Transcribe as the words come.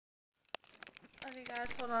Okay guys,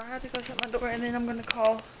 hold on. I have to go shut my door and then I'm gonna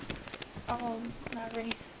call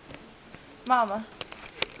Nyree. Mama.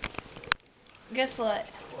 Guess what?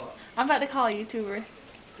 What? I'm about to call a YouTuber.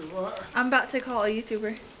 For what? I'm about to call a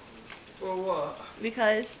YouTuber. For what?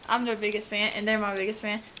 Because I'm their biggest fan and they're my biggest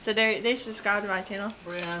fan. So they subscribe to my channel.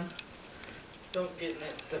 Brian, don't get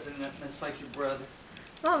mixed up in that mess like your brother.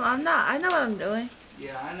 Mom, I'm not. I know what I'm doing.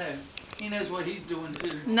 Yeah, I know. He knows what he's doing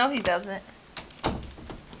too. No, he doesn't.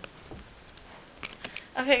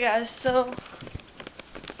 Okay guys, so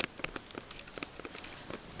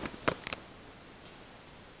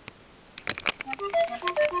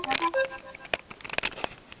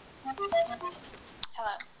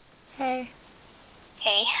Hello. hey.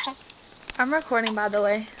 Hey. I'm recording, by the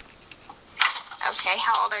way. Okay,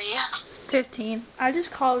 how old are you? 15. I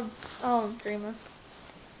just called Dreamah.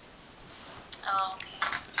 Oh, okay.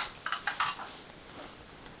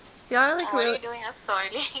 Y'all are like What really. are you doing up so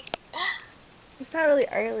early? It's not really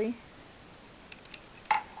early.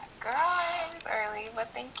 Girl, it's early, but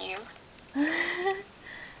thank you.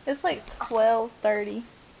 It's like 12:30.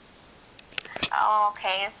 Oh,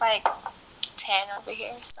 okay. It's like 10 over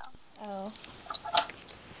here, so. Oh.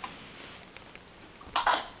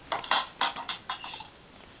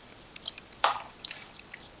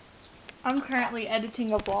 I'm currently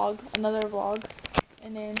editing a vlog, another vlog,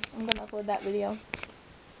 and then I'm gonna upload that video.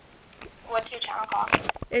 What's your channel called?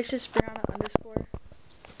 It's just breeeezzzz.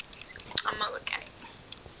 I'm gonna look at it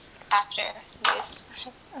after this.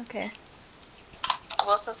 Okay.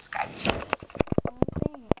 We'll subscribe to it.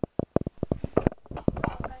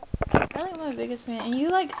 I like my biggest fan, and you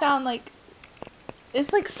like sound like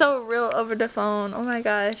it's like so real over the phone. Oh my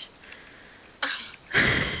gosh.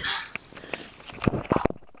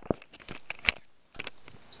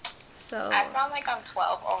 So. I sound like I'm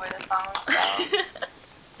 12 over the phone, so.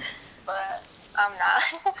 But I'm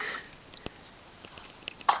not.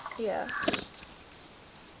 Yeah.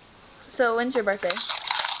 So when's your birthday?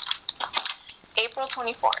 April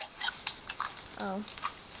 24th. Oh.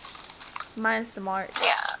 Mine's March.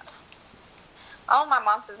 Yeah. Oh, my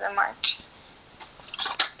mom's is in March.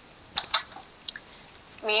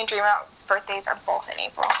 Me and Dreamah's birthdays are both in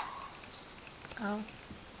April. Oh.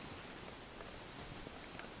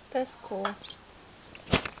 That's cool.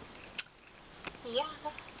 Yeah.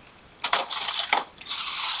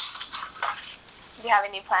 Do you have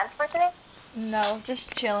any plans for today? No,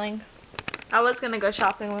 just chilling. I was gonna go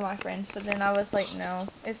shopping with my friends, but then I was like, no,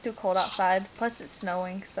 it's too cold outside. Plus it's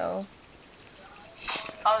snowing, so.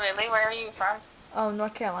 Oh, really? Where are you from? Oh,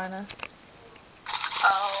 North Carolina.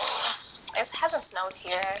 Oh, it hasn't snowed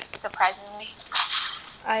here, surprisingly.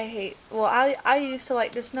 I used to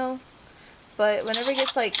like the snow, but whenever it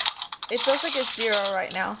gets like, it feels like it's 0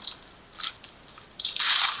 right now.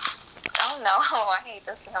 Oh no, I hate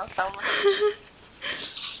the snow so much.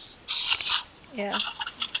 Yeah.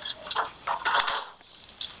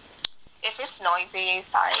 If it's noisy,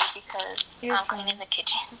 sorry, because You're I'm fine. cleaning the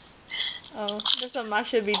kitchen. Oh, that's what I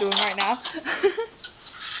should be doing right now.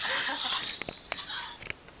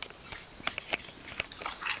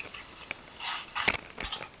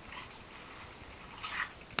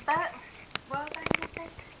 But, what was I going to say?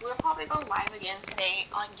 We'll probably go live again today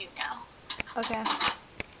on YouNow. Okay.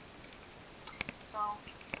 So,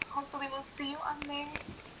 hopefully we'll see you on there.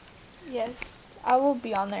 Yes, I will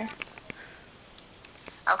be on there.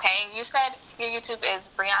 Okay, you said your YouTube is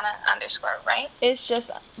Breeeezzzz_, right? It's just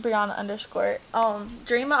breeeezzzz_.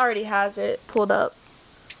 Dreamah already has it pulled up.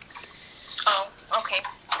 Oh, okay.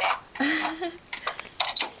 There.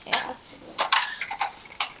 Yeah.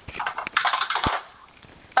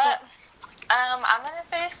 But, I'm going to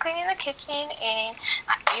finish cleaning the kitchen, and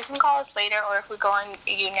you can call us later, or if we go on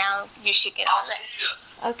YouNow, you should get on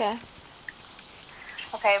there. Okay.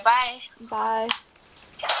 Okay, bye. Bye.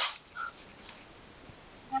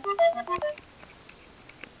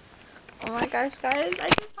 Oh my gosh, guys, I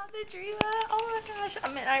just saw the Dreamah. Oh my gosh, I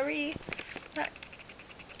meant Nyree.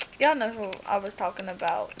 Y'all know who I was talking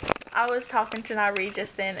about. I was talking to Nyree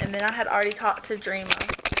just then, and then I had already talked to Dreamah.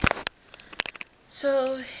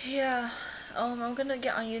 So, yeah, I'm gonna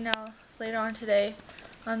get on YouNow later on today,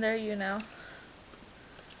 on their YouNow.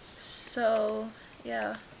 So,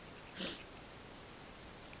 yeah.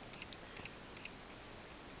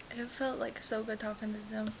 It felt like so good talking to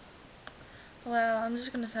them. Well, I'm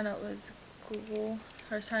just gonna sign up with Google,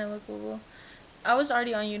 or sign in with Google. I was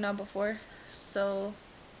already on YouNow before, so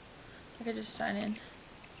I could just sign in.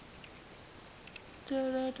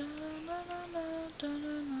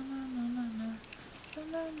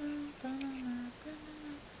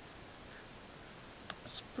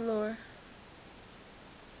 Explore.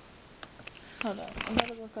 Hold on, I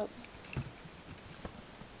gotta look up.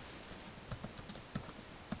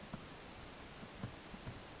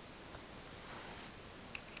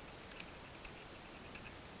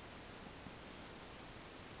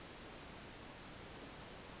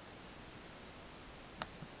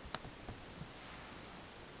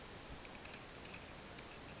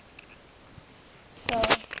 So,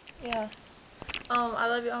 yeah. I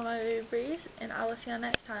love you all, my baby breeze, and I will see you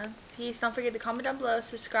next time. Peace. Don't forget to comment down below,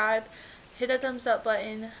 subscribe, hit that thumbs up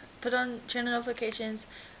button, put on channel notifications.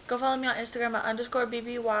 Go follow me on Instagram at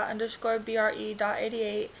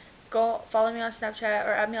 _BBY_BRE.88. Go follow me on Snapchat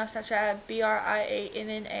or add me on Snapchat at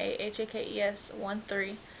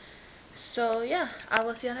BRIANNAHAKES13. So yeah, I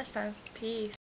will see you next time. Peace.